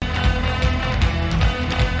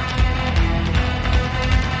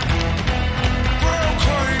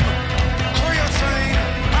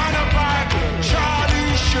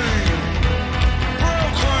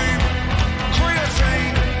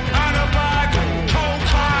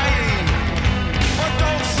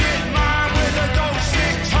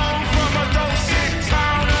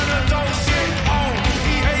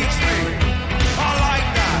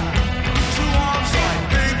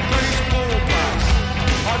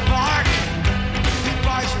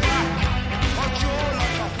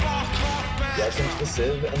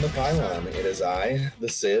Sieve and the Pylon. It is I, the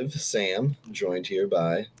Sieve, Sam, joined here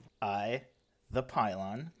by... I, the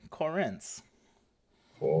Pylon, Corinth.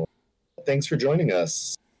 Cool. Thanks for joining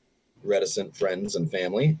us, reticent friends and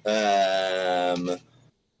family.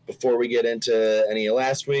 Before we get into any of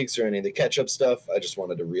last week's or any of the catch-up stuff, I just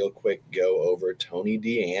wanted to real quick go over Tony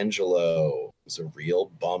DeAngelo. It was a real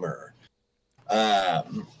bummer.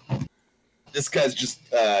 This guy's just,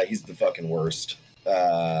 he's the fucking worst.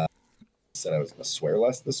 Said I was going to swear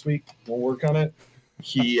less this week. We'll work on it.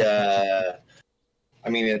 He, I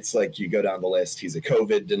mean, it's like you go down the list. He's a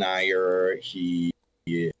COVID denier. He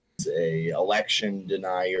is a election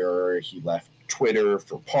denier. He left Twitter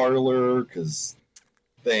for Parler because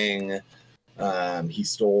thing. He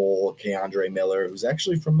stole Keandre Miller, who's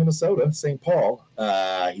actually from Minnesota, St. Paul.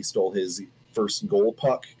 He stole his first goal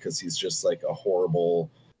puck because he's just like a horrible,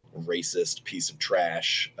 racist piece of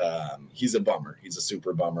trash. He's a bummer. He's a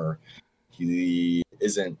super bummer. He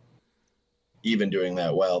isn't even doing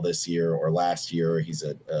that well this year or last year. He's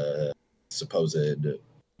a supposed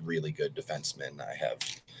really good defenseman. I have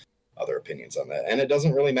other opinions on that. And it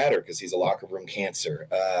doesn't really matter because he's a locker room cancer.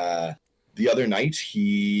 The other night,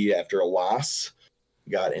 he, after a loss,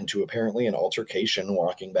 got into apparently an altercation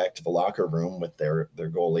walking back to the locker room with their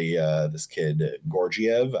goalie, this kid,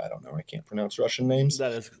 Gorgiev. I don't know. I can't pronounce Russian names.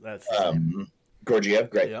 That's Gorgiev,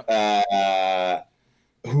 great. Yep.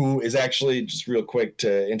 Who is actually, just real quick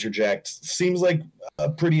to interject, seems like a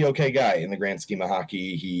pretty okay guy in the grand scheme of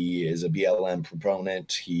hockey. He is a BLM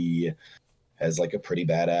proponent. He has like a pretty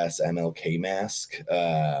badass MLK mask.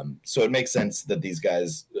 So it makes sense that these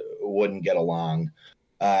guys wouldn't get along.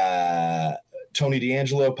 Tony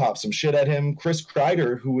DeAngelo popped some shit at him. Chris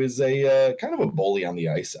Kreider, who is a kind of a bully on the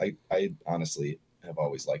ice. I honestly have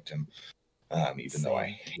always liked him, even though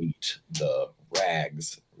I hate the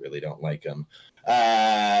Rags. Really don't like him.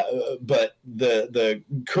 But the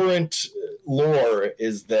current lore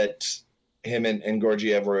is that him and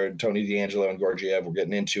Gorgiev, or Tony DeAngelo and Gorgiev, were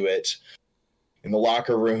getting into it in the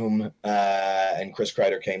locker room, and Chris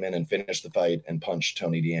Kreider came in and finished the fight and punched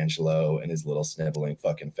Tony DeAngelo in his little sniveling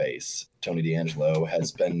fucking face. Tony DeAngelo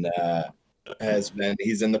has been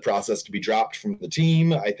he's in the process to be dropped from the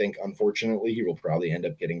team. I think, unfortunately, he will probably end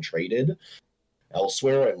up getting traded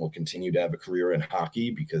elsewhere and will continue to have a career in hockey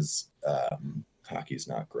because hockey's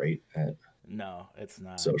not great at it's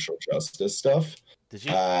not social justice stuff. Did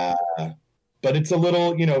you? But it's a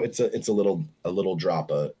little, it's a little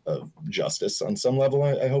drop of justice on some level.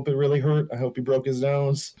 I hope it really hurt. I hope he broke his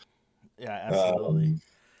nose. Yeah, absolutely.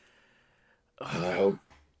 And I hope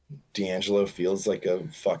DeAngelo feels like a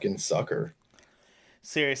fucking sucker.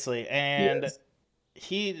 Seriously, and yes.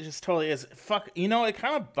 He just totally is. Fuck, it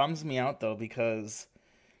kind of bums me out though because,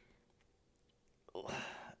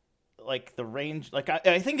 like the range, like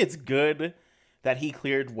I think it's good that he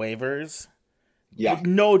cleared waivers. Yeah, like,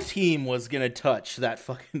 no team was gonna touch that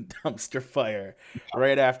fucking dumpster fire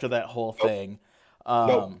right after that whole thing.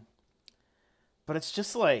 But it's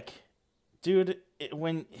just like, dude,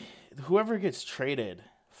 when whoever gets traded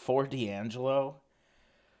for DeAngelo,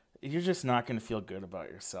 you're just not gonna feel good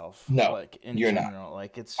about yourself. No, like in you're general, not.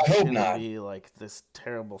 Like it's just gonna be like this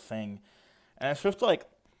terrible thing. And it's just like,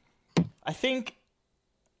 I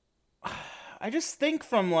just think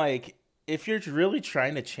from like, if you're really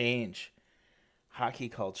trying to change hockey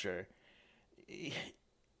culture,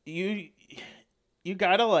 you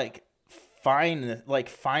gotta find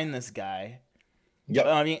this guy. Yep.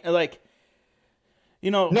 I mean,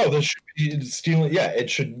 no, there should be stealing. Yeah, it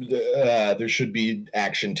should. There should be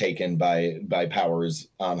action taken by powers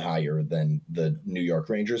on higher than the New York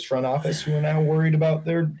Rangers front office, who are now worried about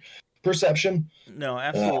their perception. No,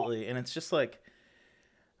 absolutely, and it's just like,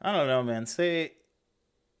 I don't know, man.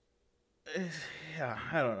 Yeah,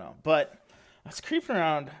 I don't know, but I was creeping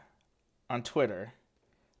around on Twitter,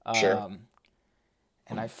 sure.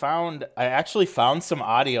 And I actually found some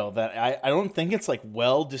audio that I don't think it's like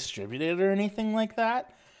well distributed or anything like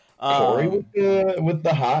that. Corey with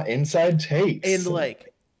the hot inside takes. And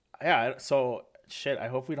so shit, I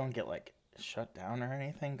hope we don't get shut down or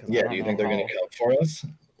anything. Yeah, do you think they're going to come for us?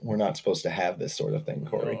 We're not supposed to have this sort of thing,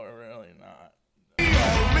 Corey. No, we're really not. You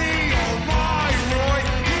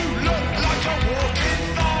look like a walking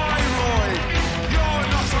thyroid. You're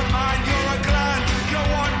not a man, you're a gland. You're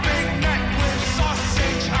one big neck with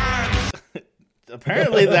sausage hands.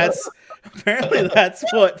 Apparently that's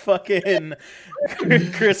what fucking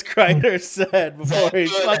Chris Kreider said before he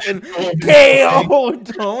fucking KO'd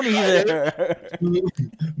Tony there.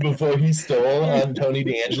 Before he stole on Tony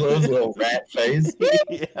DeAngelo's little rat face.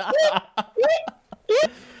 Yeah.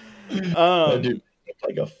 Dude,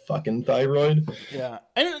 like a fucking thyroid. Yeah.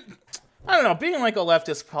 And I don't know, being like a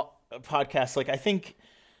leftist podcast, like I think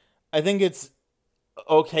it's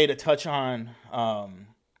okay to touch on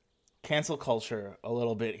cancel culture a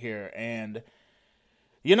little bit here. And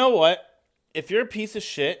you know what? If you're a piece of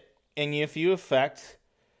shit and if your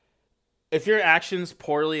actions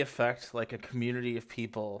poorly affect like a community of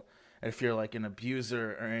people, and if you're like an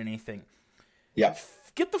abuser or anything,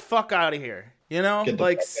 get the fuck out of here. You know,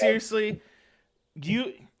 like seriously,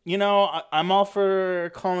 I'm all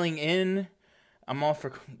for calling in. I'm more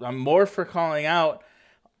for calling out,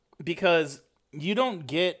 because you don't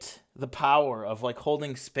get the power of like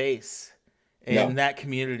holding space in that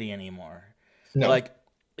community anymore. No. Like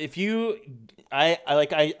if you,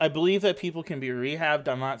 I believe that people can be rehabbed.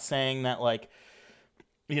 I'm not saying that like,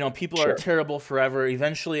 people are terrible forever.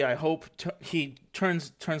 Eventually, I hope he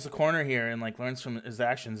turns the corner here and like learns from his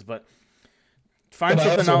actions. But find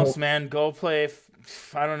something else, man. Go play.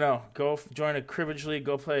 I don't know. Go join a cribbage league.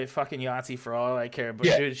 Go play fucking Yahtzee for all I care. But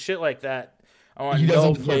dude, shit like that, I want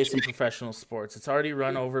no place in professional sports. It's already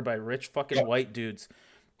run over by rich fucking white dudes.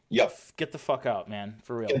 Yep. Get the fuck out, man.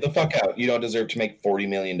 For real. Get the fuck out. You don't deserve to make $40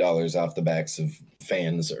 million off the backs of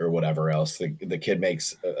fans or whatever else. The kid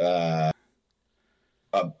makes a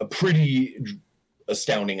pretty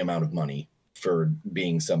astounding amount of money for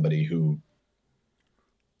being somebody who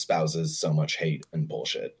espouses so much hate and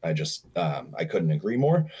bullshit. I couldn't agree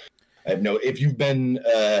more. If you've been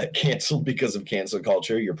canceled because of cancel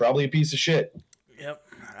culture, you're probably a piece of shit. Yep,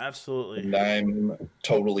 absolutely. And I'm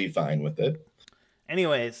totally fine with it.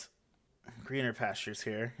 Anyways, greener pastures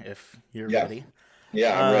here, if you're ready.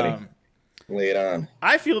 Yeah, I'm ready. Lay it on.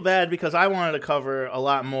 I feel bad because I wanted to cover a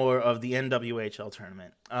lot more of the NWHL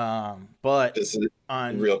tournament. But this is,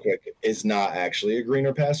 real quick, it's not actually a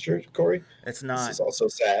greener pasture, Corey. It's not. This is also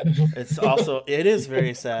sad. It is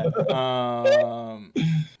very sad.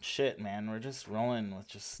 Shit, man. We're just rolling with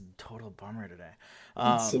just total bummer today.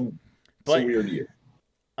 It's a weird year.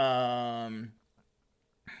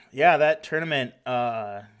 Yeah, that tournament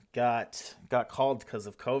got called because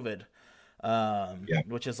of COVID.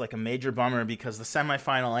 Which is like a major bummer, because the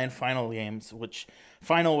semifinal and final games, which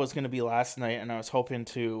final was going to be last night, and I was hoping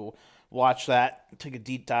to watch that, take a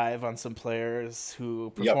deep dive on some players who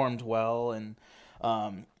performed well, and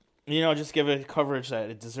just give it coverage that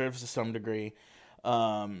it deserves to some degree.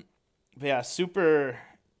 But yeah, super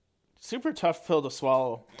tough pill to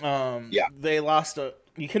swallow. They lost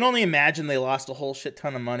you can only imagine they lost a whole shit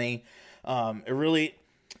ton of money. The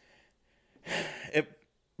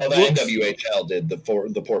NWHL did.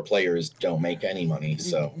 The poor players don't make any money,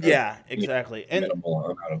 so yeah, exactly, and minimal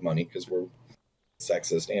amount of money because we're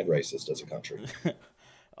sexist and racist as a country.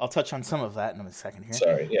 I'll touch on some of that in a second here.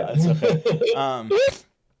 Sorry, yeah, it's okay.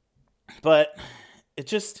 But it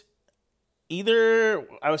just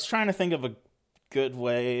I was trying to think of a good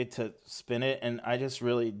way to spin it, and I just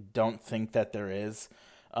really don't think that there is.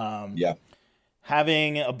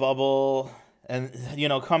 Having a bubble. And,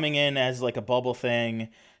 coming in as like a bubble thing,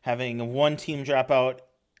 having one team drop out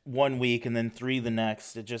 1 week and then 3 the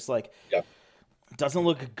next, it just doesn't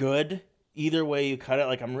look good either way you cut it.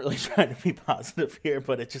 Like, I'm really trying to be positive here,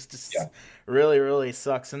 but it just really, really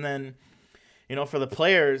sucks. And then, for the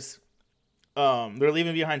players, they're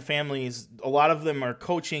leaving behind families. A lot of them are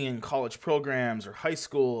coaching in college programs or high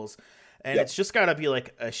schools. And it's just got to be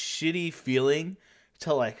like a shitty feeling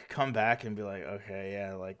to like come back and be like, okay,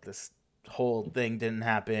 yeah, like this whole thing didn't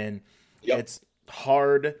happen. It's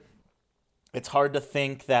hard to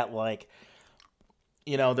think that like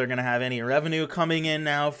they're gonna have any revenue coming in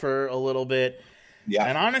now for a little bit.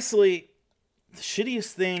 And honestly, the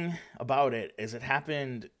shittiest thing about it is it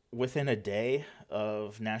happened within a day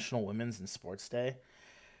of National Women's and Sports Day,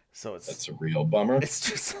 so that's a real bummer. It's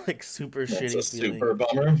just like super shitty. It's a super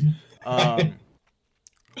bummer. And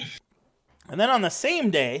then on the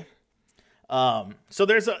same day, so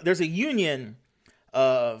there's a union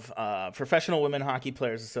of Professional Women Hockey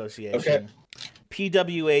Players Association,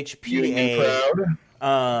 PWHPA.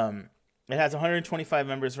 It has 125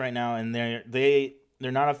 members right now, and they're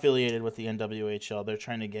not affiliated with the NWHL. They're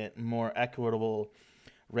trying to get more equitable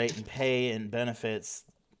rate and pay and benefits,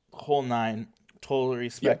 whole nine. Totally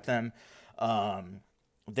respect them.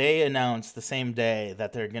 They announced the same day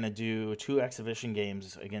that they're going to do 2 exhibition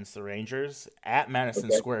games against the Rangers at Madison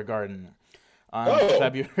Square Garden on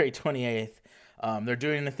February 28th. They're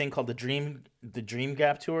doing a thing called the Dream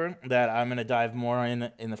Gap Tour that I'm going to dive more in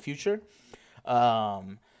the future. But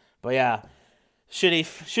yeah,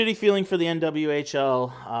 shitty feeling for the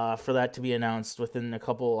NWHL for that to be announced within a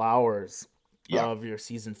couple hours of your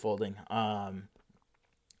season folding. I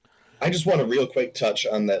just want to real quick touch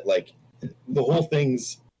on that. Like, the whole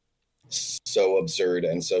thing's so absurd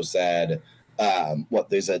and so sad.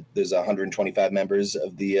 There's 125 members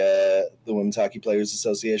of the Women's Hockey Players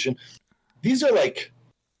Association. These are like,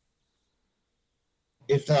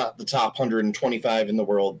 if not the top 125 in the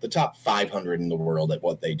world, the top 500 in the world at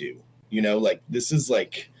what they do. You know, like, this is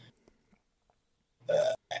like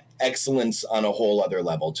excellence on a whole other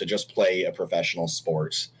level to just play a professional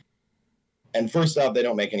sport. And first off, they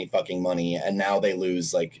don't make any fucking money, and now they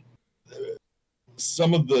lose like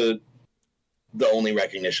some of the only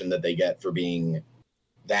recognition that they get for being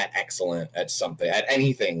that excellent at something, at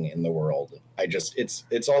anything in the world.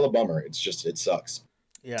 It's all a bummer. It sucks.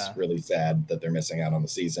 Yeah. It's really sad that they're missing out on the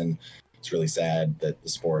season. It's really sad that the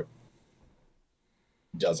sport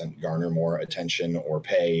doesn't garner more attention or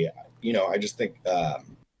pay. You know, I just think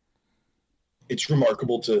it's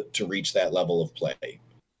remarkable to reach that level of play,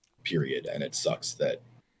 period. And it sucks that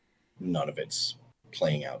none of it's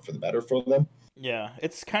playing out for the better for them. Yeah,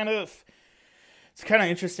 it's kind of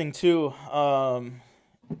interesting too.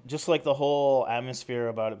 Just like the whole atmosphere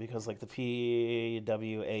about it, because like the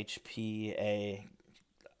PWHPA,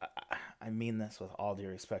 I mean this with all due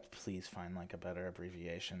respect, please find like a better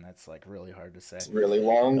abbreviation. That's like really hard to say. It's really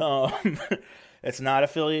long. It's not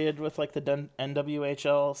affiliated with like the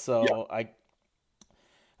NWHL, so yeah.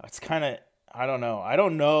 It's kind of, I don't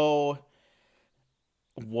know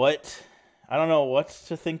what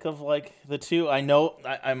to think of like the two. I know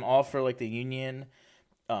I'm all for like the union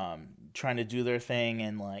trying to do their thing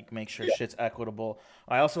and like make sure shit's equitable.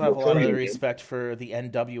 I also have a lot of respect for the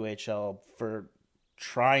NWHL for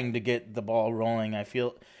trying to get the ball rolling. I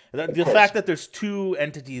feel the fact that there's two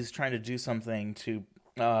entities trying to do something to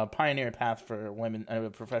pioneer a path for women, a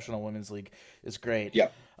professional women's league is great. Yeah.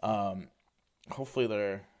 Hopefully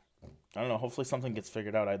hopefully something gets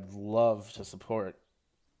figured out. I'd love to support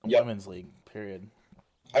a women's league, period.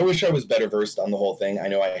 I wish I was better versed on the whole thing. I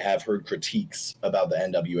know I have heard critiques about the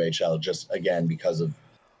NWHL just, again, because of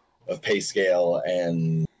pay scale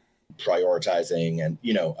and prioritizing. And,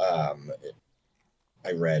 you know,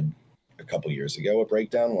 I read a couple years ago a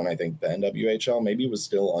breakdown when I think the NWHL maybe was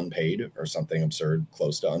still unpaid or something absurd,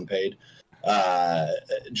 close to unpaid.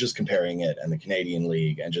 Just comparing it and the Canadian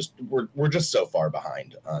League, and just we're just so far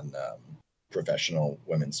behind on professional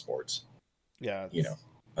women's sports. Yeah, you know,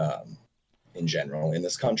 in general in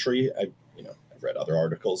this country. I've read other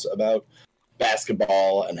articles about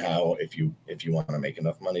basketball and how if you want to make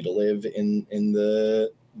enough money to live in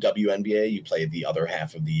the WNBA, you play the other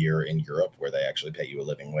half of the year in Europe where they actually pay you a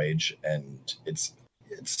living wage, and it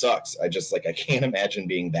sucks. I can't imagine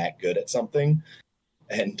being that good at something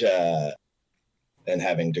and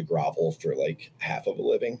having to grovel for like half of a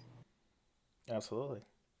living. Absolutely.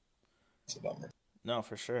 It's a bummer. No,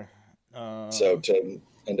 for sure. So to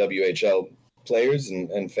NWHL players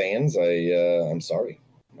and fans, I'm sorry.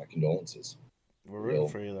 My condolences. We're rooting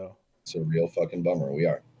for you, though. It's a real fucking bummer. We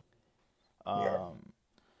are. Right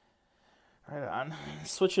on.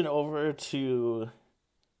 Switching over to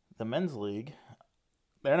the men's league.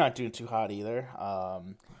 They're not doing too hot either.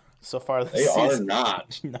 So far this season, are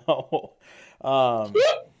not. No.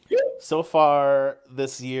 So far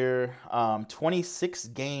this year, 26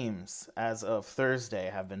 games as of Thursday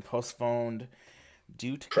have been postponed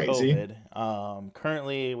due to COVID.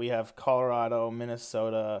 Currently, we have Colorado,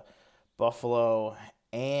 Minnesota, Buffalo,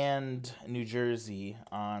 and New Jersey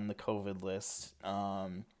on the COVID list. I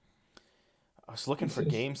was looking for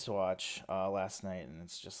games to watch last night, and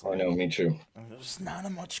it's just like... I know, me too. There's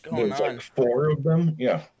not much going on. There's like 4 of them.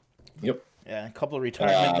 Yeah. Yep. Yeah, a couple of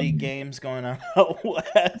retirement league games going on out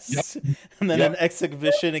west, and then an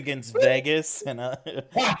exhibition against Vegas and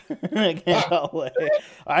against LA.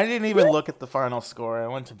 I didn't even look at the final score. I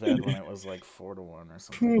went to bed when it was like 4-1 or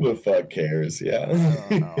something. Who the fuck cares? Yeah, I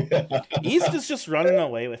don't know. East is just running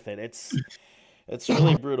away with it. It's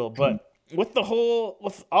really brutal. But with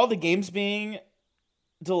all the games being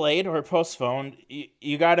delayed or postponed,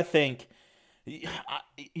 you got to think.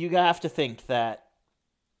 You have to think that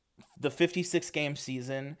the 56-game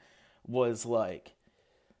season was like,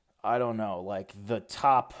 I don't know, like the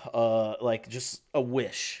top, like just a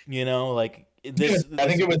wish, you know, like this. I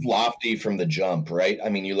think it was lofty from the jump, right? I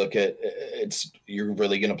mean, you look at you're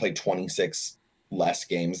really going to play 26 less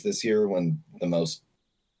games this year when the most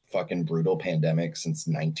fucking brutal pandemic since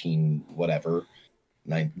the 1900s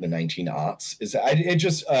is.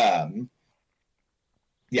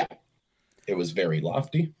 It was very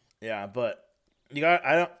lofty. Yeah, but.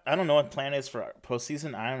 I don't know what the plan is for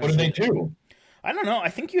postseason. What do they do? I don't know. I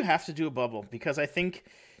think you have to do a bubble because I think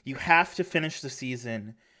you have to finish the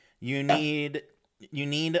season. You need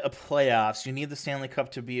a playoffs. You need the Stanley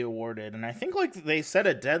Cup to be awarded, and I think like they set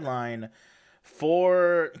a deadline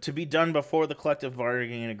to be done before the collective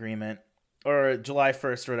bargaining agreement, or July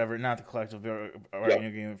 1st or whatever, not the collective bargaining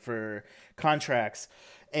agreement for contracts.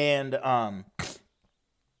 And I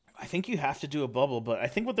think you have to do a bubble, but I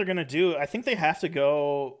think what they're going to do, I think they have to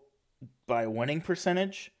go by winning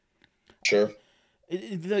percentage. Sure.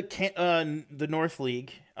 The North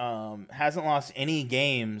League hasn't lost any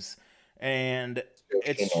games, and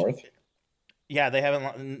it's North. Yeah, they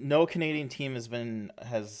haven't. No Canadian team has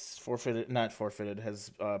postponed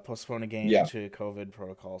a game to COVID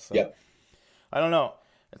protocol. So I don't know.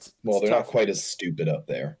 It's they're tough. not quite as stupid up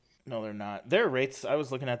there. No, they're not. Their rates. I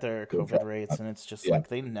was looking at their COVID rates, and it's just like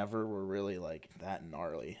they never were really like that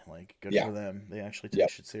gnarly. Like good for them. They actually take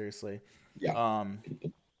shit seriously. Yeah.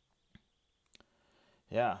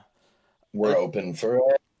 Yeah. We're open for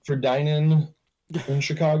dine-in in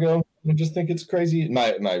Chicago. I just think it's crazy.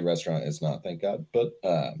 My restaurant is not, thank God. But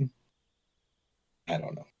I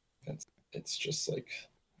don't know. It's just like,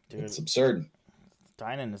 dude, it's absurd.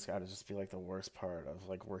 Dine-in has got to just be like the worst part of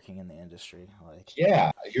like working in the industry. Like,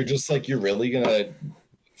 yeah, you're just like, you're really gonna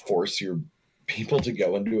force your people to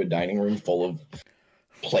go into a dining room full of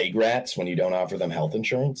plague rats when you don't offer them health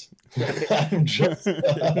insurance. I'm just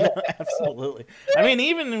absolutely. I mean,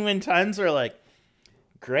 even when times are like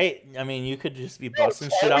great, I mean, you could just be busting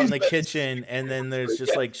shit out in the kitchen, and then there's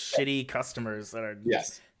just like shitty customers that are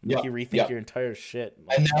make you rethink your entire shit.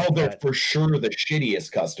 Like, and now they're for sure the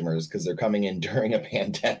shittiest customers because they're coming in during a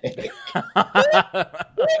pandemic.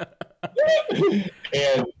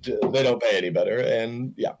 And they don't pay any better.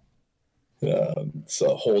 And it's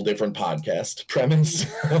a whole different podcast premise.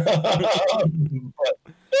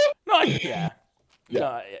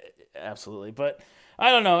 No, absolutely. But I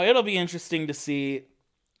don't know. It'll be interesting to see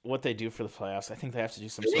what they do for the playoffs. I think they have to do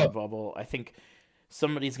some sort of bubble. I think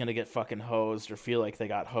somebody's going to get fucking hosed or feel like they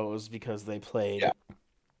got hosed because they played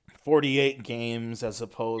 48 games as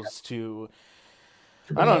opposed to,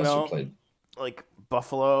 I don't know, like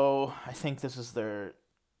Buffalo. I think this is their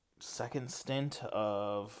second stint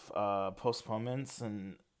of postponements.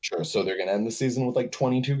 And sure, so they're going to end the season with like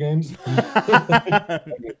 22 games?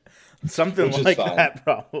 Something like that,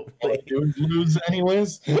 probably. Dudes lose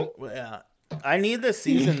anyways? Yeah. I need this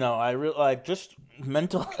season though. I really like just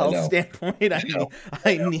mental health standpoint.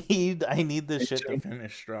 I need this shit to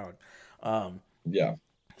finish strong.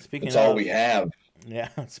 Speaking all we have. Yeah.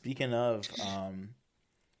 Speaking of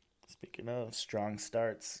strong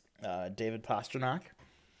starts, David Pastrnak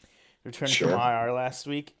returned from IR last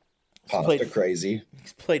week. Crazy.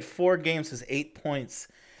 He's played 4 games, has 8 points.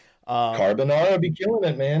 Carbonara be killing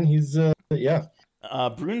it, man. He's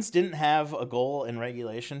Bruins didn't have a goal in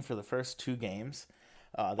regulation for the first 2 games.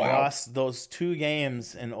 They lost those 2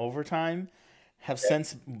 games in overtime. Have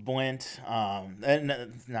since went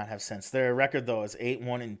not have since. Their record though is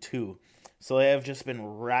 8-1-2. So they have just been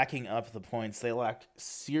racking up the points. They lack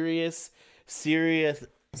serious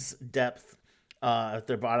depth at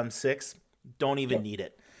their bottom 6. Don't even need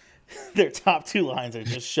it. Their top 2 lines are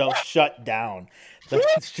just shut down.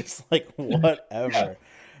 It's just like whatever.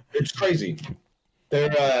 It's crazy.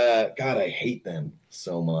 They're God, I hate them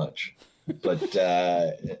so much. But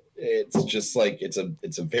it's just like it's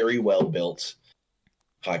a very well built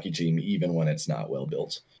hockey team, even when it's not well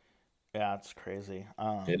built. Yeah, it's crazy.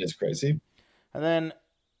 It is crazy. And then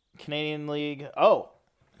Canadian League. Oh,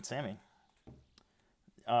 Sammy.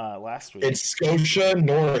 Last week. It's Scotia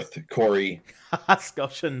North, Corey.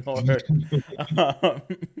 Scotia North.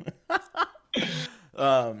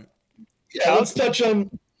 Let's touch on.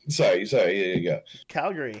 Sorry. Here you go.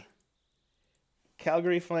 Calgary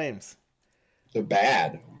Flames. They're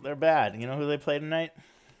bad. You know who they play tonight?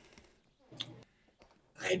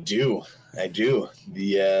 I do.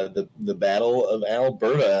 The Battle of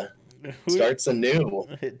Alberta starts anew.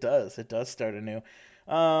 It does start anew.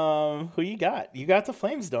 Who you got? You got the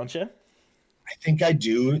Flames, don't you? I think I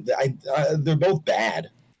do. They're both bad.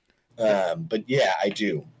 But yeah, I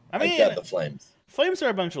do. I got the Flames. Flames are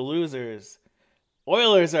a bunch of losers.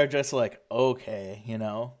 Oilers are just like, okay, you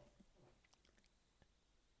know.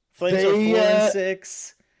 Flames are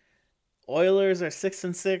 4-6. Oilers are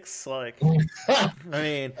 6-6. Like, I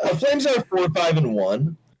mean, Flames are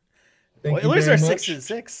 4-5-1. Oilers are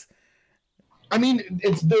 6-6. I mean,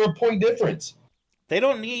 they're a point difference. They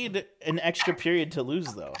don't need an extra period to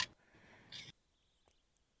lose, though.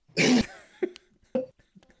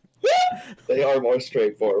 They are more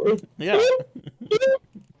straightforward. Yeah.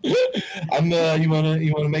 You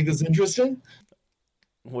wanna make this interesting?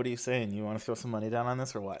 What are you saying? You want to throw some money down on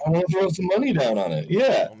this or what? I want to throw some money down on it.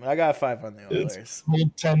 Yeah. I got 5 on the Oilers. It's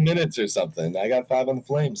 10 minutes or something. I got 5 on the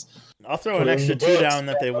Flames. I'll throw an extra 2 down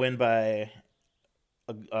that they win by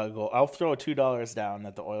a goal. I'll throw $2 down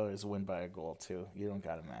that the Oilers win by a goal too. You don't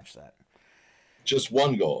got to match that. Just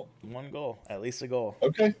one goal. One goal, at least a goal.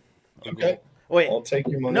 Okay. Goal. Wait, I'll take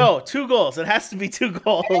your money. No, 2 goals. It has to be 2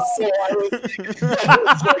 goals. Oh, that's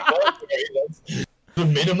the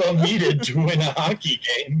minimum needed to win a hockey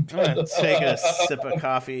game. I'm gonna take a sip of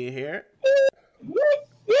coffee here.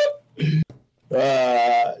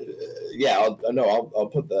 Yeah, I'll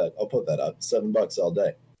put that up. $7 all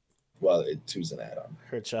day. Well, two's an add-on.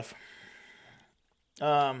 Heard, Chef.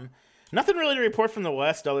 Nothing really to report from the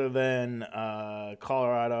West other than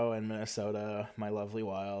Colorado and Minnesota, my lovely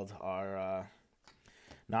Wild, are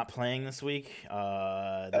not playing this week.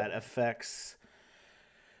 That affects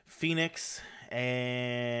Phoenix and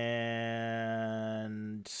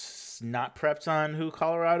not prepped on who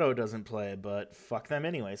Colorado doesn't play, but fuck them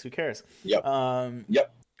anyways. Who cares? Yep.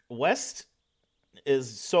 West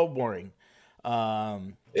is so boring.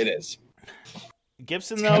 It is.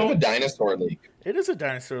 Gibson, it's though, kind of a dinosaur league. It is a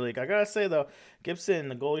dinosaur league. I gotta say though, Gibson,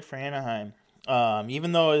 the goalie for Anaheim,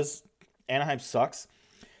 even though Anaheim sucks,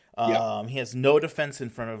 he has no defense in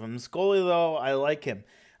front of him. This goalie though, I like him.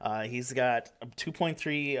 He's got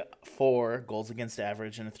 2.34 goals against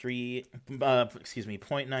average and a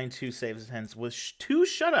 0.92 saves against with 2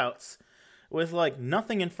 shutouts with like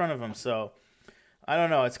nothing in front of him. So I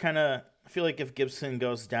don't know. It's kind of, I feel like if Gibson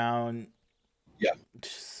goes down,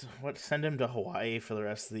 send him to Hawaii for the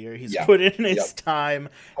rest of the year. He's put in his time.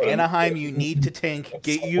 Anaheim, you need to tank.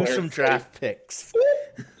 Get you some draft picks.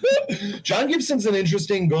 John Gibson's an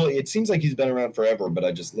interesting goalie. It seems like he's been around forever, but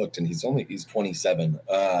I just looked and he's 27.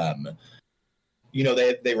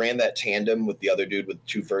 They ran that tandem with the other dude with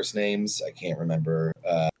 2 first names. I can't remember.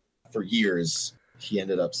 For years, he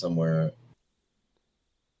ended up somewhere.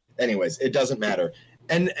 Anyways, it doesn't matter.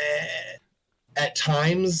 And at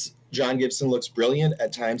times, John Gibson looks brilliant.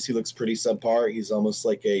 At times, he looks pretty subpar. He's almost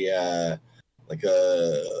like a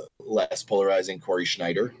less polarizing Corey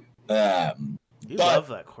Schneider. You love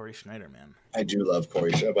that Corey Schneider, man. I do love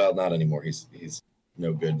Corey Schneider. Well, not anymore. He's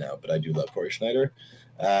no good now, but I do love Corey Schneider.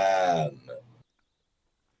 They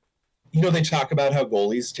talk about how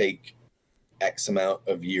goalies take X amount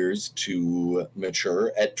of years to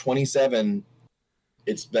mature. At 27,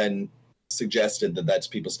 it's been suggested that that's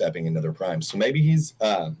people stepping into their prime. So maybe he's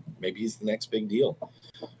the next big deal.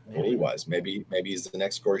 Goalie-wise, maybe he's the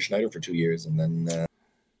next Corey Schneider for 2 years, and then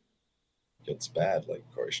gets bad like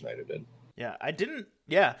Corey Schneider did. Yeah, I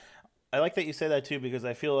like that you say that too, because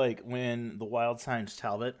I feel like when the Wild signed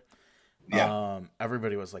Talbot,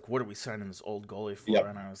 everybody was like, what are we signing this old goalie for?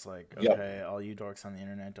 And I was like, okay, all you dorks on the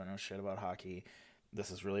internet don't know shit about hockey. This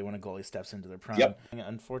is really when a goalie steps into their prime.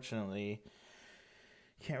 Unfortunately,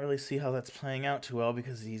 can't really see how that's playing out too well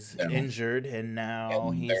because he's injured and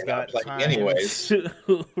now he's got time anyways to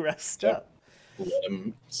rest up. Let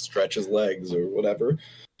him stretch his legs or whatever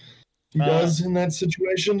he does in that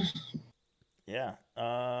situation. Yeah.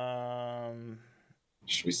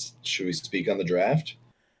 Should we speak on the draft?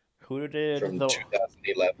 Who did from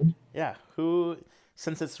 2011? Yeah. Who?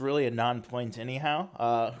 Since it's really a non-point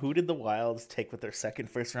anyhow, who did the Wilds take with their second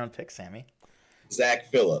first-round pick, Sammy?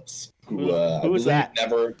 Zach Phillips. Who was that?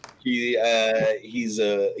 He's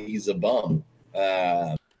a bum.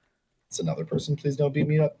 It's another person. Please don't beat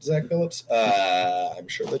me up, Zach Phillips. I'm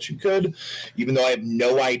sure that you could, even though I have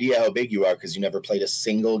no idea how big you are because you never played a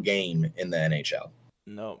single game in the NHL.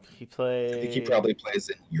 Nope. He played. I think he probably plays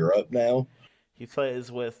in Europe now. He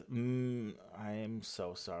plays with. I am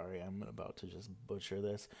so sorry. I'm about to just butcher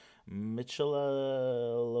this.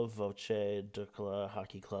 Michalovoce Dukla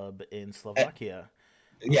Hockey Club in Slovakia.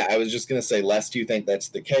 Yeah, I was just gonna say, lest you think that's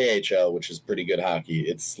the KHL, which is pretty good hockey.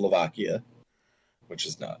 It's Slovakia, which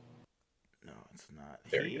is not. No, it's not.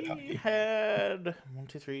 Very good hockey. He had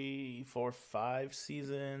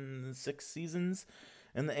 6 seasons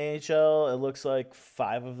in the AHL. It looks like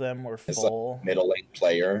 5 of them were full. Like middle-length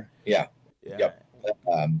player. Yeah. Yep.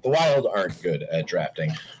 The Wild aren't good at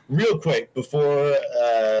drafting. Real quick, before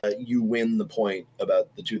you win the point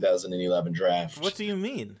about the 2011 draft. What do you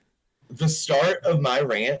mean? The start of my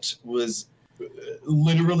rant was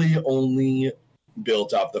literally only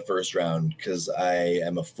built off the first round because I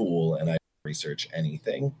am a fool and I don't research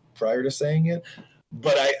anything prior to saying it.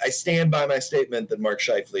 But I stand by my statement that Mark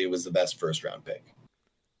Scheifele was the best first-round pick.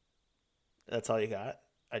 That's all you got?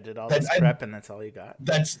 I did all this prep, and that's all you got.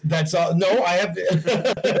 That's all. No, I have.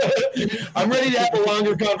 I'm ready to have a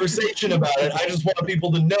longer conversation about it. I just want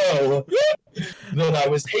people to know that I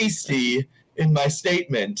was hasty in my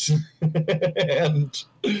statement, and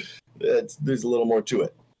there's a little more to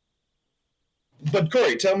it. But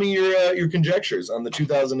Corey, tell me your conjectures on the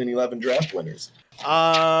 2011 draft winners.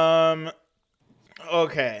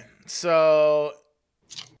 Okay, so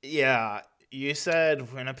yeah, you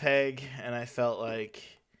said Winnipeg, and I felt like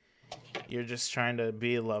you're just trying to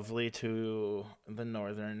be lovely to the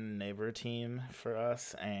northern neighbor team for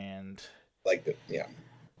us, and yeah.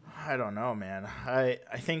 I don't know, man. I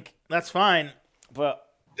think that's fine, but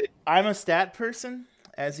I'm a stat person,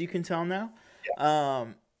 as you can tell now. Yeah.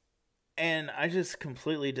 And I just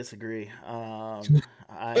completely disagree. I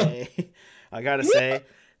gotta say,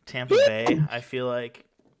 Tampa Bay, I feel like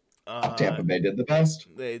Tampa Bay did the best.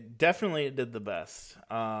 They definitely did the best.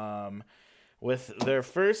 With their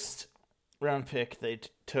first round pick, they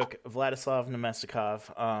took Vladislav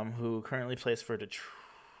Nemestikov, who currently plays for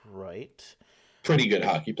Detroit. Pretty good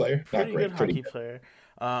hockey player. Pretty good hockey player.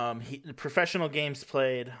 Professional games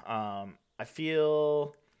played. I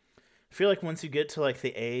feel like once you get to like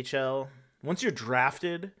the AHL, once you're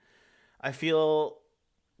drafted, I feel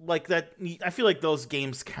like those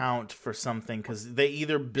games count for something because they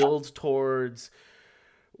either build towards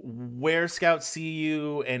where scouts see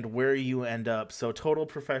you and where you end up. So total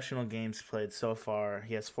professional games played so far,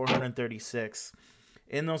 he has 436.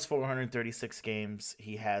 In those 436 games,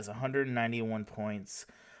 he has 191 points.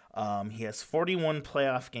 He has 41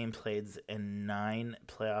 playoff game plays and 9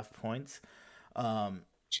 playoff points.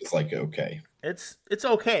 Which is like okay. It's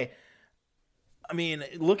okay. I mean,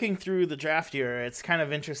 looking through the draft year, it's kind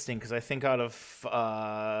of interesting because I think out of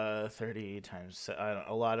 30 times,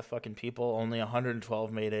 a lot of fucking people, only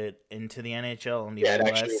 112 made it into the NHL. And it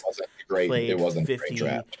actually wasn't great. It wasn't 50 a great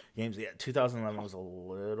draft. Games. Yeah, 2011 was a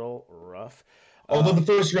little rough. Although the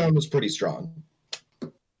first round was pretty strong.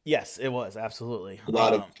 Yes, it was absolutely a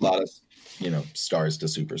lot of stars to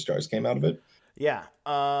superstars came out of it. Yeah.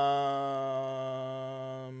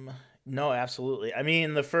 No, absolutely. I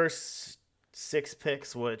mean, the first 6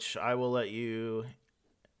 picks, which I will let you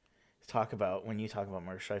talk about when you talk about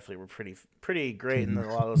Mark Scheifele, were pretty great, and a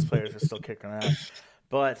lot of those players are still kicking around.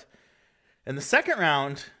 But in the second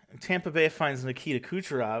round, Tampa Bay finds Nikita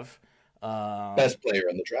Kucherov, best player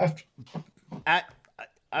in the draft.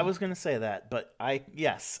 I was going to say that, but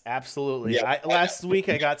yes, absolutely. Yep. Last week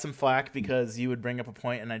I got some flack because you would bring up a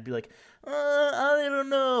point and I'd be like, I don't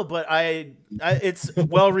know. But it's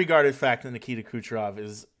well-regarded fact that Nikita Kucherov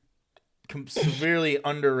is severely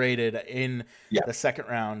underrated in the second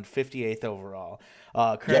round, 58th overall.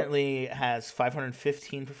 Currently has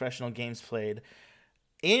 515 professional games played.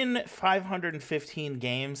 In 515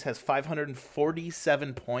 games, has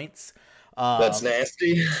 547 points. That's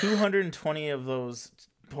nasty. 220 of those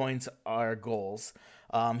points are goals.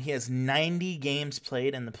 He has 90 games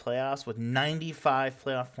played in the playoffs with 95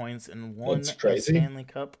 playoff points and won the Stanley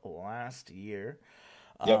Cup last year.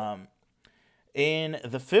 Yep. In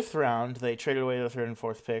the 5th round, they traded away the 3rd and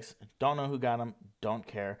 4th picks. Don't know who got them. Don't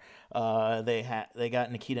care. They got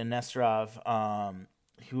Nikita Nesterov,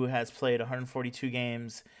 who has played 142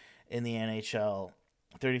 games in the NHL,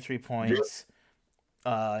 33 points.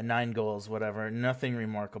 9 goals, whatever. Nothing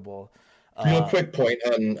remarkable. Real quick point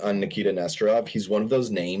on Nikita Nesterov. He's one of those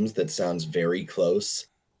names that sounds very close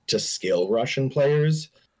to skill Russian players.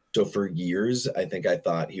 So for years, I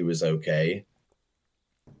thought he was okay.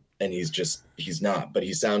 And he's not. But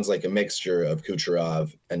he sounds like a mixture of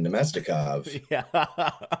Kucherov and Nemestikov. Yeah.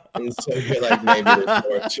 And so I feel like maybe there's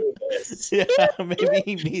more to this. Yeah, maybe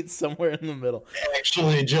he meets somewhere in the middle.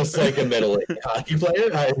 Actually, just like a middle-aged hockey player.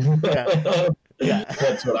 Yeah,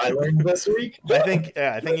 that's what I learned this week. I think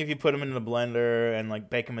if you put him in the blender and like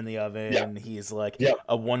bake him in the oven, he's like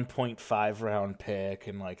a 1.5 round pick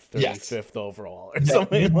and like 35th overall or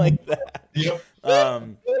something like that. Yep.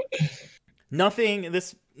 Nothing.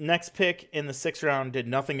 This next pick in the 6th round did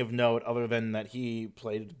nothing of note other than that he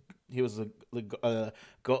played. He was the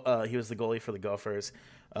goalie for the Gophers.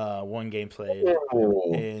 1 game played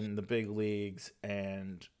in the big leagues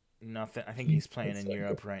and nothing. I think he's playing in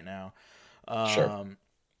Europe right now. Sure.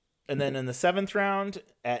 And then in the 7th round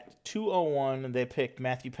at 201, they picked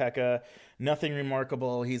Matthew Pekka. Nothing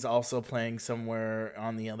remarkable. He's also playing somewhere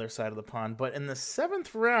on the other side of the pond. But in the 7th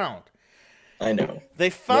round, I know they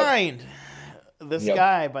find this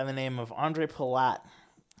guy by the name of Andre Palat,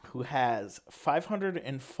 who has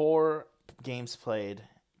 504 games played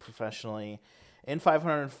professionally. In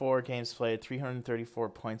 504 games played, 334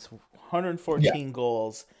 points, 114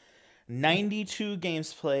 goals. 92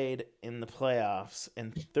 games played in the playoffs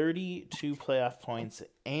and 32 playoff points,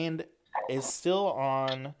 and is still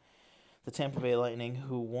on the Tampa Bay Lightning,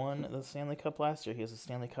 who won the Stanley Cup last year. He has a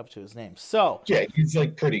Stanley Cup to his name. So yeah, he's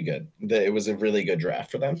like pretty good. It was a really good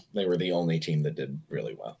draft for them. They were the only team that did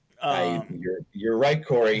really well. You're right,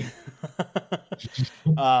 Corey.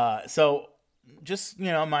 So just,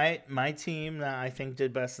 my team that I think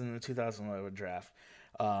did best in the 2011 draft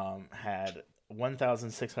had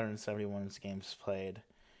 1,671 games played,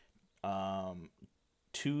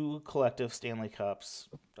 2 collective Stanley Cups.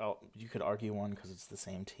 Oh, you could argue one because it's the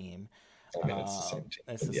same team. I mean, it's the same team.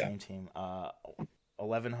 It's the same team.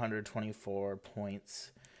 1,124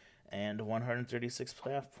 points and 136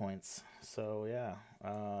 playoff points. So, yeah.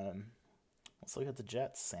 Let's look at the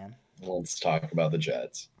Jets, Sam. Let's talk about the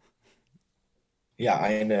Jets. Yeah,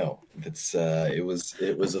 I know. It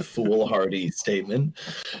was a foolhardy statement.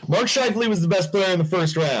 Mark Scheifele was the best player in the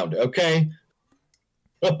first round, okay?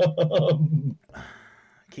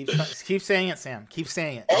 Keep saying it, Sam. Keep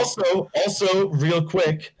saying it. Also, real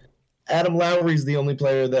quick, Adam Lowry's the only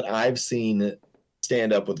player that I've seen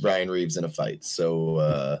stand up with Ryan Reeves in a fight.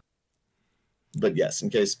 So, but yes, in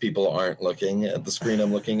case people aren't looking at the screen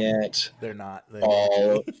I'm looking at, they're not.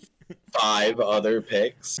 All 5 other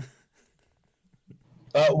picks.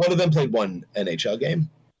 One of them played one NHL game.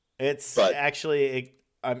 Actually,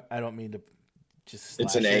 I don't mean to just.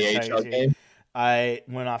 It's an AHL game. I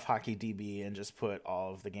went off Hockey DB and just put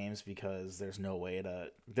all of the games because there's no way to.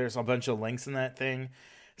 There's a bunch of links in that thing,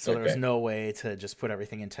 so there's no way to just put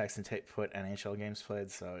everything in text and put NHL games played.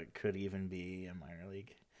 So it could even be a minor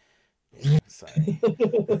league. Yeah, sorry.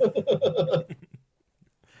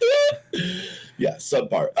 Yeah,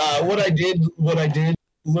 subpar. What I did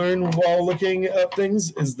learn while looking up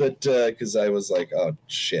things is that because I was like, oh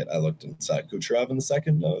shit, I looked inside Kucherov in the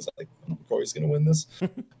second. And I was like, Corey's gonna win this.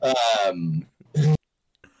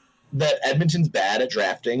 That Edmonton's bad at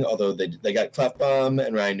drafting, although they got Clefbaum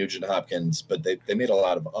and Ryan Nugent-Hopkins, but they made a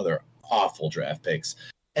lot of other awful draft picks.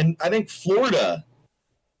 And I think Florida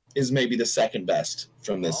is maybe the second best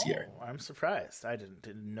from this year. I'm surprised. I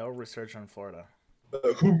did no research on Florida.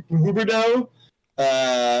 Huberdeau,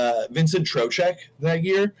 Vincent Trocheck that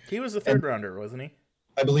year. He was a third rounder, wasn't he?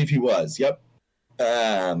 I believe he was. Yep.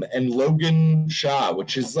 And Logan Shaw,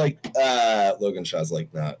 which is like Logan Shaw's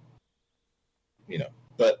like not,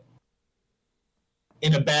 but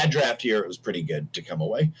in a bad draft year, it was pretty good to come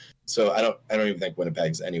away. So I don't even think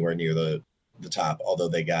Winnipeg's anywhere near the top, although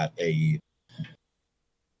they got a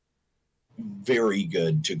very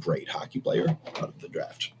good to great hockey player out of the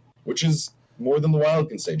draft, which is more than the Wild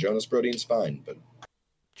can say. Jonas Brodin's fine, but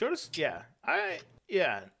Jonas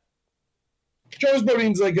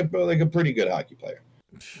Brodin's like a pretty good hockey player.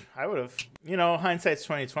 I would have, hindsight's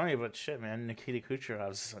 20/20, but shit, man, Nikita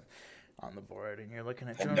Kucherov's on the board, and you're looking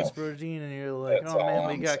at Jonas Brodin, and you're like, That's oh man,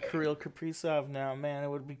 we I'm got saying. Kirill Kaprizov now, man. It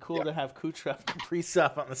would be cool to have Kucherov,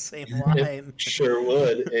 Kaprizov on the same line. It sure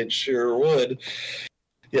would. It sure would.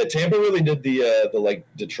 Yeah, Tampa really did the like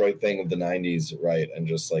Detroit thing of the '90s, right, and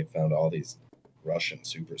just like found all these Russian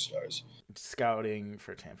superstars. Scouting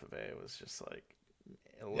for Tampa Bay was just like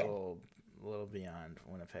a little beyond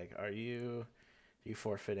Winnipeg. Are you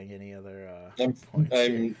forfeiting any other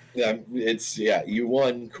points? You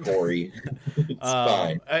won, Corey. It's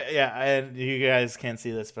fine. And you guys can't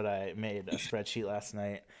see this, but I made a spreadsheet last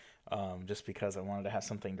night just because I wanted to have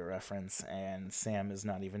something to reference, and Sam is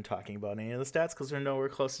not even talking about any of the stats because they're nowhere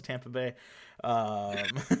close to Tampa Bay.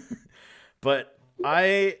 But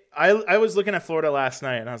I was looking at Florida last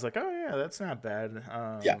night, and I was like, oh yeah, that's not bad.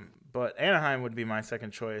 But Anaheim would be my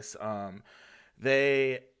second choice.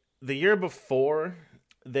 The year before,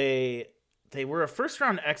 they were a first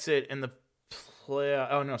round exit in the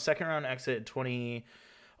second round exit in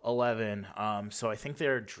 2011. So I think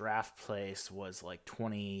their draft place was like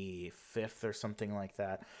 25th or something like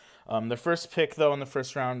that. Their first pick though in the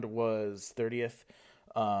first round was 30th.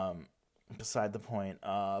 Beside the point.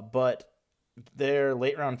 But their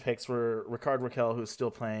late round picks were Ricard Raquel, who's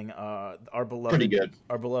still playing, our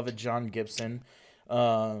beloved John Gibson,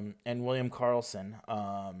 and William Karlsson.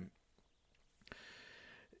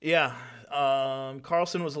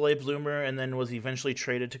 Karlsson was a late bloomer and then was eventually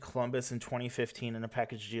traded to Columbus in 2015 in a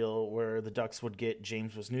package deal where the Ducks would get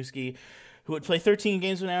James Wisniewski, who would play 13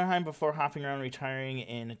 games with Anaheim before hopping around retiring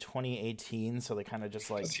in 2018. So they kind of just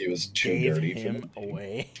like he was too gave dirty him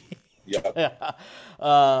away. Yeah.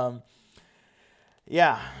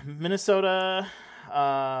 Minnesota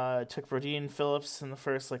took Brodin Phillips in the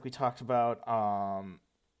first, like we talked about.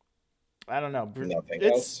 I don't know. Nothing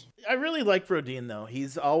else. I really like Brodin though.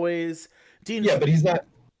 He's always but he's not.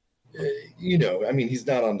 He's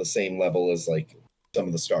not on the same level as like some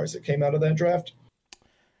of the stars that came out of that draft.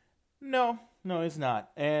 No, he's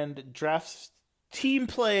not. And team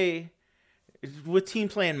play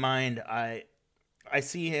in mind, I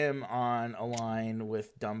see him on a line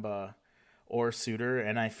with Dumba or Suter,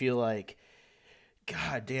 and I feel like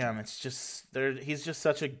God damn, it's just he's just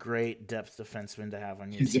such a great depth defenseman to have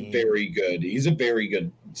on your team. He's a very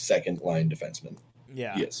good second line defenseman.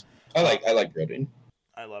 Yeah. Yes. I like Brodin.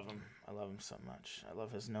 I love him. I love him so much. I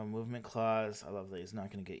love his no movement clause. I love that he's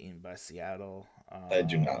not going to get eaten by Seattle. I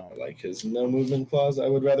do not like his no movement clause. I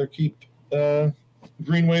would rather keep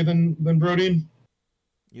Greenway than Brodin.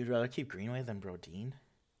 You'd rather keep Greenway than Brodin?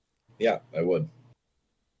 Yeah, I would.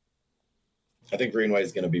 I think Greenway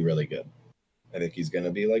is going to be really good. I think he's going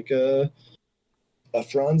to be like a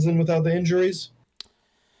Franzen without the injuries.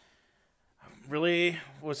 Really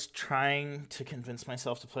was trying to convince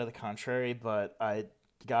myself to play the contrary, but I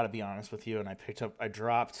got to be honest with you, and I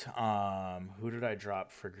dropped, who did I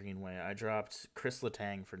drop for Greenway? I dropped Chris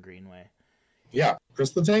Letang for Greenway. Yeah,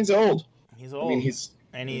 Chris Letang's old. He's old. I mean, he's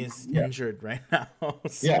injured right now.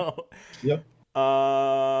 So, yeah. Yep.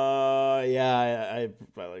 I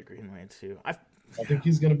like Greenway too. I think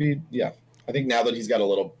he's going to be, yeah. I think now that he's got a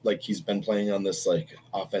little, like, he's been playing on this, like,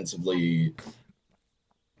 offensively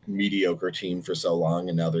mediocre team for so long,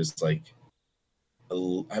 and now there's, like,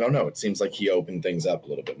 I don't know. It seems like he opened things up a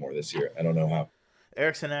little bit more this year. I don't know how.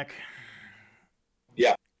 Eriksson Ek.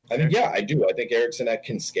 Yeah. I think, yeah, I do. I think Eriksson Ek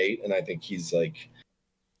can skate, and I think he's, like,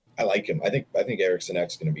 I like him. I think Eriksson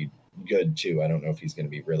Ek's going to be good, too. I don't know if he's going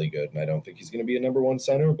to be really good, and I don't think he's going to be a number one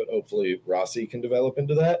center, but hopefully Rossi can develop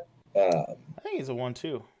into that. I think he's a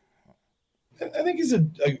 1-2. I think he's he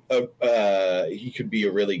could be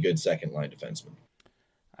a really good second line defenseman.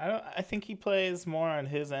 I think he plays more on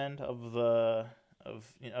his end of the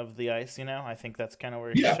ice. I think that's kind of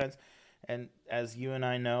where he shines. And as you and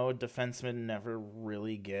I know, defensemen never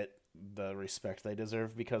really get the respect they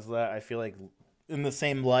deserve because of that. I feel like in the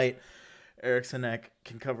same light, Eriksson Ek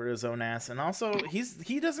can cover his own ass, and also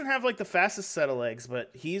he doesn't have like the fastest set of legs,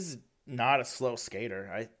 but he's not a slow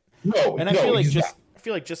skater. I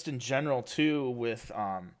feel like just in general too, with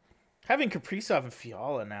having Kaprizov and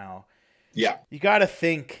Fiala now, yeah, you got to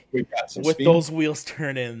think with speed. Those wheels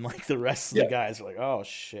turning, like the rest of the guys are like, oh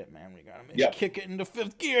shit, man, we got to kick it into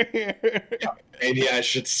fifth gear here. Yeah. Maybe I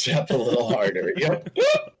should step a little harder. Yep.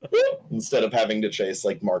 Instead of having to chase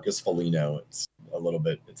like Marcus Foligno, it's a little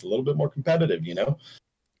bit more competitive,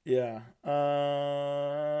 Yeah.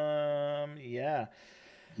 Yeah.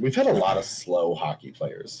 We've had a lot of slow hockey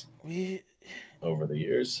players over the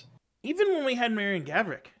years. Even when we had Marian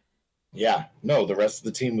Gaborik. Yeah. No, the rest of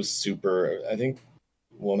the team was super. I think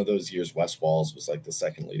one of those years, Wes Walls was like the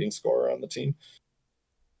second leading scorer on the team.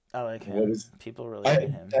 I like him. People really like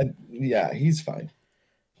him. Yeah, he's fine.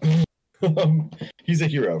 He's a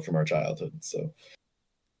hero from our childhood, so.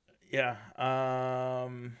 Yeah.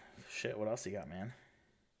 Shit, what else you got, man?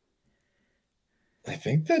 I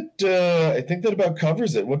think that about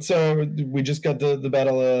covers it. What's we just got the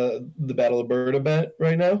battle of Alberta bet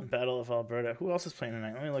right now. Battle of Alberta. Who else is playing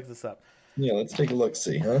tonight? Let me look this up. Yeah, let's take a look.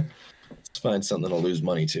 See, huh? Let's find something to lose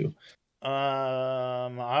money to.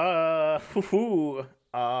 Montreal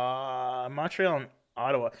and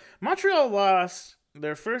Ottawa. Montreal lost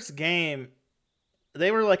their first game.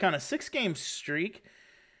 They were like on a 6-game streak,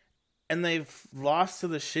 and they've lost to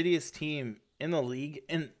the shittiest team in the league.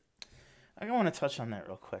 And I want to touch on that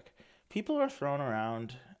real quick. People are throwing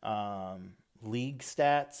around league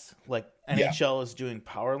stats, like NHL is doing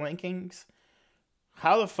power rankings.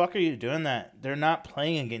 How the fuck are you doing that? They're not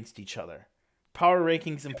playing against each other. Power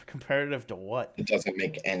rankings and comparative to what? It doesn't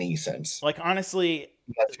make any sense. Like, honestly,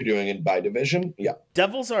 unless you're doing it by division, yeah.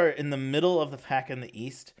 Devils are in the middle of the pack in the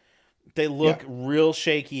East. They look real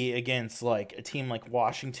shaky against like a team like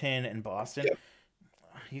Washington and Boston. Yeah.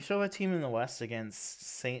 You throw that team in the West against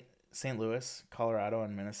St. Louis, Colorado,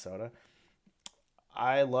 and Minnesota.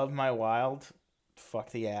 I love my Wild.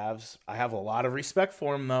 Fuck the Avs. I have a lot of respect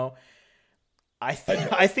for them, though. I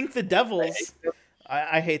think the Devils.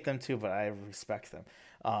 I hate them too, but I respect them.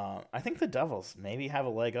 I think the Devils maybe have a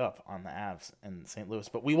leg up on the Avs in St. Louis,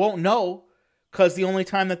 but we won't know because the only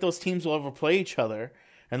time that those teams will ever play each other,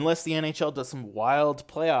 unless the NHL does some wild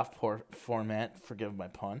playoff format, forgive my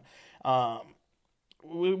pun,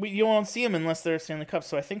 you won't see them unless they're Stanley Cup.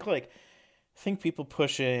 So I think people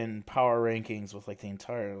push in power rankings with like the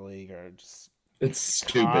entire league are just. It's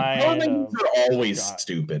stupid. Power rankings are always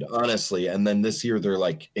stupid, honestly. And then this year they're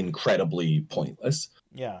like incredibly pointless.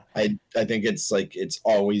 Yeah. I think it's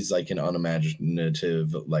always like an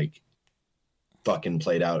unimaginative, like fucking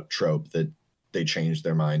played out trope that they change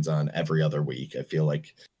their minds on every other week. I feel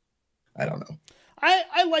like, I don't know.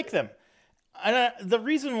 I like them. The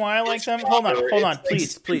reason why I like them, hold on,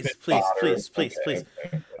 please. The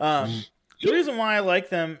reason why I like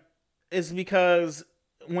them is because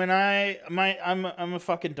I'm a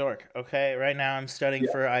fucking dork. Okay, right now I'm studying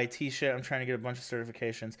for IT shit. I'm trying to get a bunch of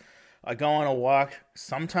certifications. I go on a walk.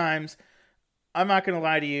 Sometimes, I'm not gonna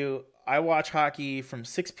lie to you. I watch hockey from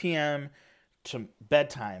 6 p.m. to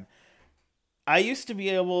bedtime. I used to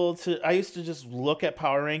just look at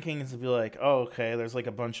power rankings and be like, oh, okay, there's like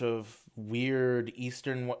a bunch of weird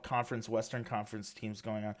Eastern Conference, Western Conference teams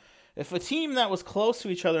going on. If a team that was close to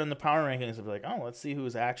each other in the power rankings would be like, oh, let's see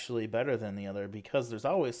who's actually better than the other, because there's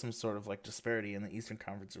always some sort of like disparity in the Eastern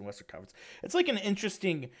Conference and Western Conference. It's like an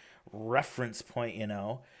interesting reference point, you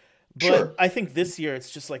know? But sure. I think this year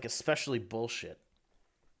it's just like especially bullshit.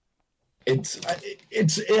 I think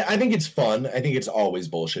it's fun. I think it's always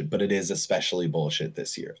bullshit, but it is especially bullshit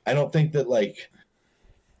this year. I don't think that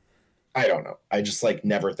I don't know. I just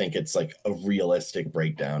never think it's like a realistic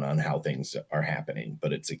breakdown on how things are happening,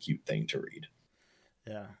 but it's a cute thing to read.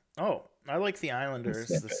 Yeah. Oh, I like the Islanders.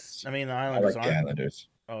 The Islanders I like the Islanders.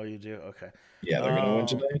 Oh, you do? Okay. Yeah, they're gonna win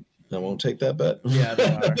tonight. I won't take that bet. Yeah, they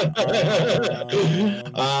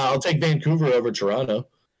are. I'll take Vancouver over Toronto.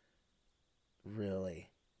 Really?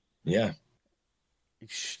 Yeah.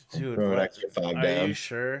 Dude, throw an extra $5 down. Are you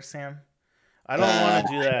sure, Sam? I don't want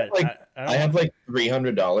to do that. I have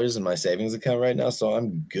 $300 in my savings account right now, so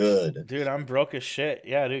I'm good. Dude, I'm broke as shit.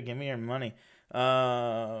 Yeah, dude, give me your money.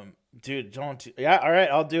 Dude, don't. Yeah, all right,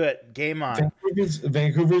 I'll do it. Game on.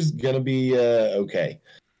 Vancouver's gonna be okay.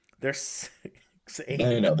 They're 6-8.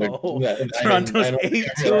 I know. Toronto's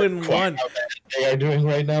 8-2-1. They are doing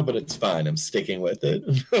right now, but it's fine. I'm sticking with it.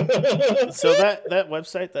 So that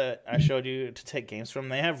website that I showed you to take games from,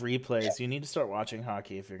 they have replays. You need to start watching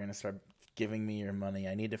hockey if you're gonna start giving me your money.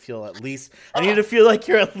 I need to feel like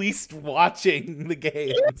you're at least watching the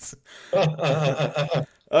games.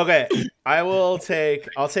 Okay, I'll take,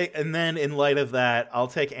 and then in light of that, I'll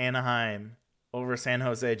take Anaheim over San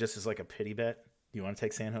Jose just as like a pity bet. You want to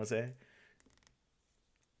take San Jose?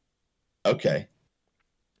 Okay.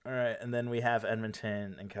 All right, and then we have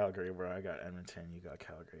Edmonton and Calgary, where I got Edmonton, you got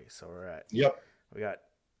Calgary. So we're at. Yep. We got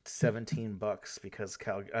 $17 because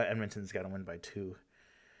Edmonton's got to win by 2.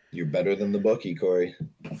 You're better than the bookie, Corey.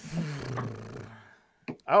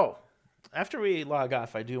 Oh, after we log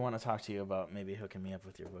off, I do want to talk to you about maybe hooking me up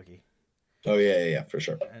with your bookie. Oh yeah, for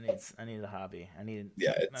sure. I need a hobby. I'm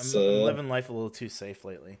living life a little too safe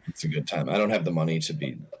lately. It's a good time. I don't have the money to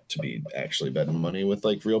be actually betting money with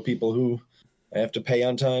real people who I have to pay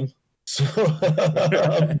on time. So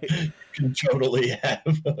can totally have.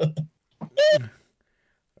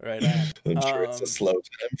 Right. I'm sure it's a slow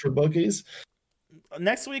time for bookies.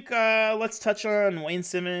 Next week, let's touch on Wayne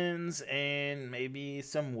Simmons and maybe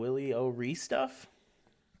some Willie O'Ree stuff.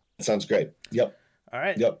 Sounds great. Yep. All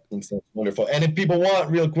right. Yep. That sounds wonderful. And if people want,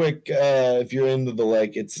 real quick, if you're into the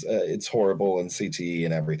it's horrible and CTE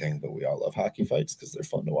and everything, but we all love hockey fights because they're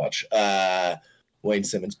fun to watch. Wayne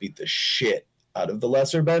Simmons beat the shit out of the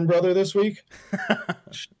lesser Ben brother this week.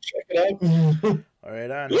 Check it out. All right,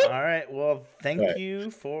 on. All right. Well, thank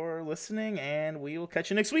you for listening, and we will catch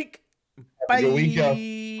you next week. Bye.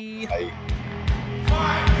 Bye.